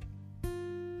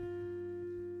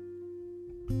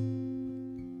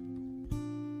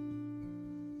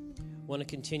 I want to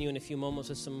continue in a few moments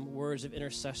with some words of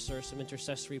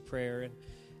intercessory prayer, and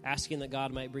asking that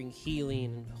God might bring healing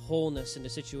and wholeness into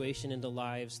situation, into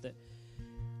lives that,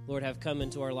 Lord, have come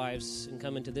into our lives and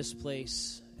come into this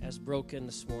place as broken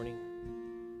this morning.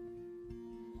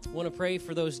 I want to pray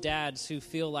for those dads who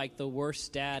feel like the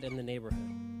worst dad in the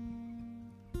neighborhood.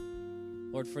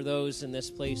 Lord, for those in this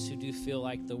place who do feel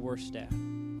like the worst dad,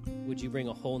 would you bring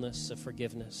a wholeness, a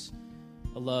forgiveness,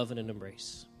 a love, and an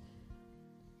embrace?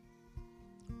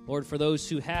 Lord, for those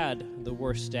who had the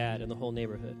worst dad in the whole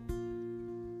neighborhood,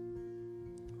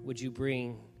 would you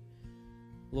bring,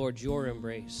 Lord, your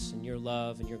embrace and your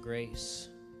love and your grace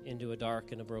into a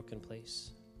dark and a broken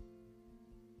place?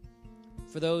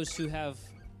 For those who have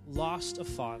lost a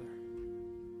father,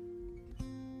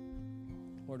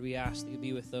 Lord, we ask that you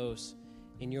be with those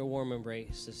in your warm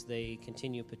embrace as they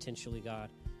continue potentially, God,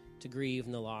 to grieve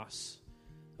in the loss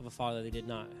of a father they did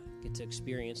not get to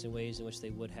experience in ways in which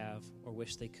they would have, or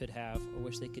wish they could have, or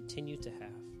wish they continue to have.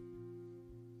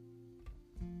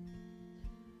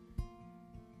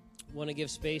 I want to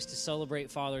give space to celebrate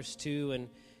fathers too, and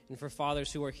for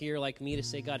fathers who are here like me to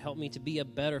say, God, help me to be a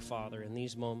better father in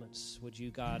these moments. Would you,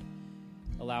 God,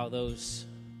 allow those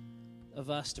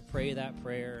of us to pray that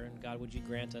prayer, and God, would you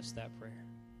grant us that prayer?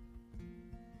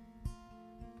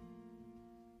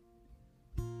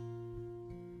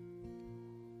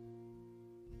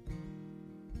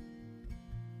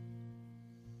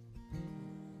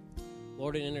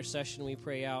 Lord, in intercession, we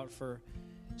pray out for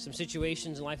some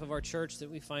situations in life of our church that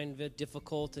we find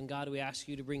difficult. And God, we ask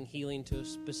you to bring healing to a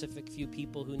specific few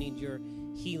people who need your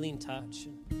healing touch.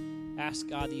 And ask,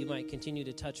 God, that you might continue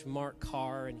to touch Mark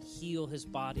Carr and heal his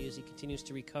body as he continues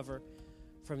to recover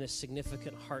from this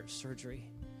significant heart surgery.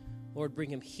 Lord,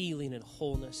 bring him healing and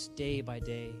wholeness day by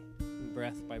day and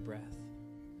breath by breath.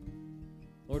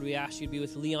 Lord, we ask you to be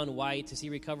with Leon White as he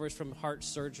recovers from heart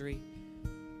surgery.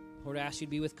 Lord, I ask you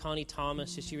to be with Connie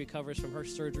Thomas as she recovers from her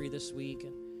surgery this week.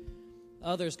 And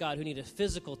others, God, who need a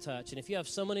physical touch. And if you have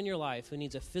someone in your life who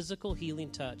needs a physical healing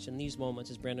touch in these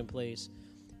moments as Brandon plays,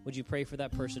 would you pray for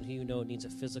that person who you know needs a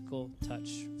physical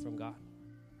touch from God?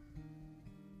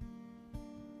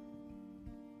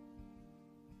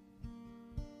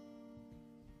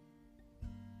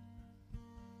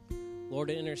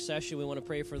 Lord, in intercession, we want to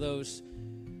pray for those,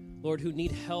 Lord, who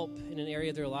need help in an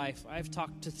area of their life. I've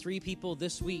talked to 3 people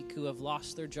this week who have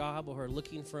lost their job or are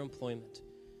looking for employment.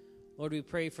 Lord, we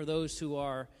pray for those who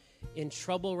are in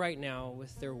trouble right now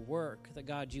with their work, that,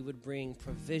 God, you would bring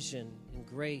provision and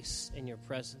grace in your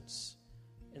presence,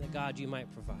 and that, God, you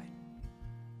might provide.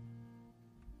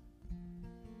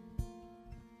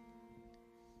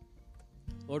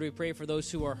 Lord, we pray for those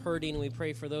who are hurting. We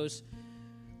pray for those,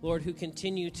 Lord, who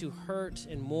continue to hurt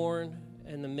and mourn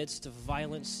in the midst of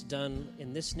violence done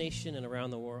in this nation and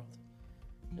around the world.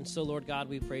 And so, Lord God,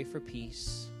 we pray for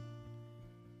peace.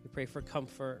 We pray for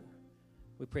comfort.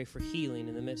 We pray for healing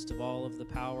in the midst of all of the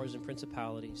powers and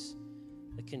principalities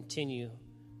that continue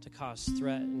to cause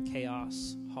threat and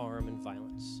chaos, harm and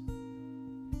violence.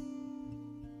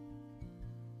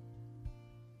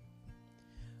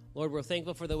 Lord, we're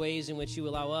thankful for the ways in which you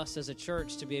allow us as a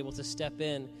church to be able to step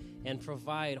in and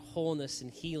provide wholeness and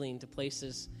healing to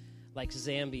places like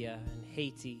Zambia and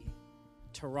Haiti,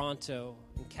 Toronto,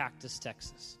 and Cactus,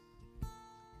 Texas.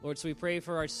 Lord, so we pray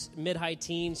for our mid-high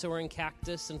teens who are in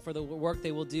Cactus and for the work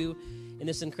they will do in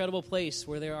this incredible place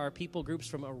where there are people groups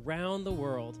from around the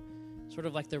world, sort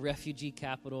of like the refugee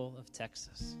capital of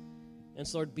Texas. And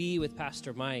so, Lord, be with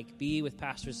Pastor Mike, be with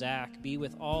Pastor Zach, be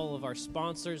with all of our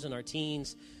sponsors and our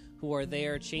teens who are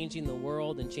there changing the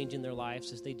world and changing their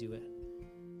lives as they do it.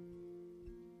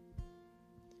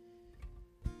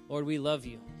 Lord, we love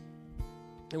you,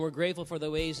 and we're grateful for the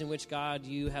ways in which, God,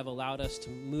 you have allowed us to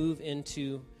move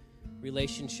into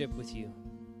relationship with you.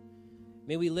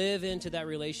 May we live into that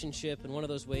relationship in one of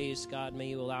those ways, God. May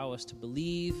you allow us to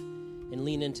believe and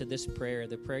lean into this prayer,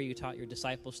 the prayer you taught your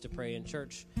disciples to pray in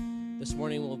church. This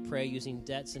morning we'll pray using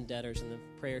debts and debtors, and the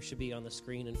prayer should be on the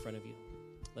screen in front of you.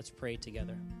 Let's pray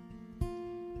together.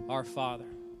 Our Father,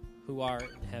 who art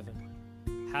in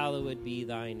heaven, hallowed be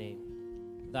thy name.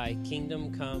 Thy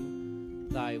kingdom come,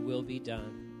 thy will be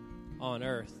done, on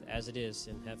earth as it is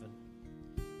in heaven.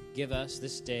 Give us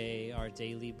this day our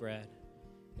daily bread,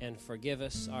 and forgive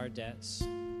us our debts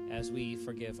as we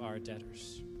forgive our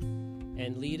debtors.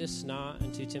 And lead us not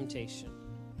into temptation,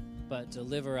 but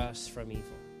deliver us from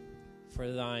evil.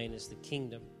 For thine is the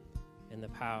kingdom, and the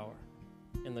power,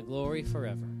 and the glory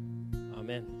forever.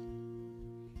 Amen.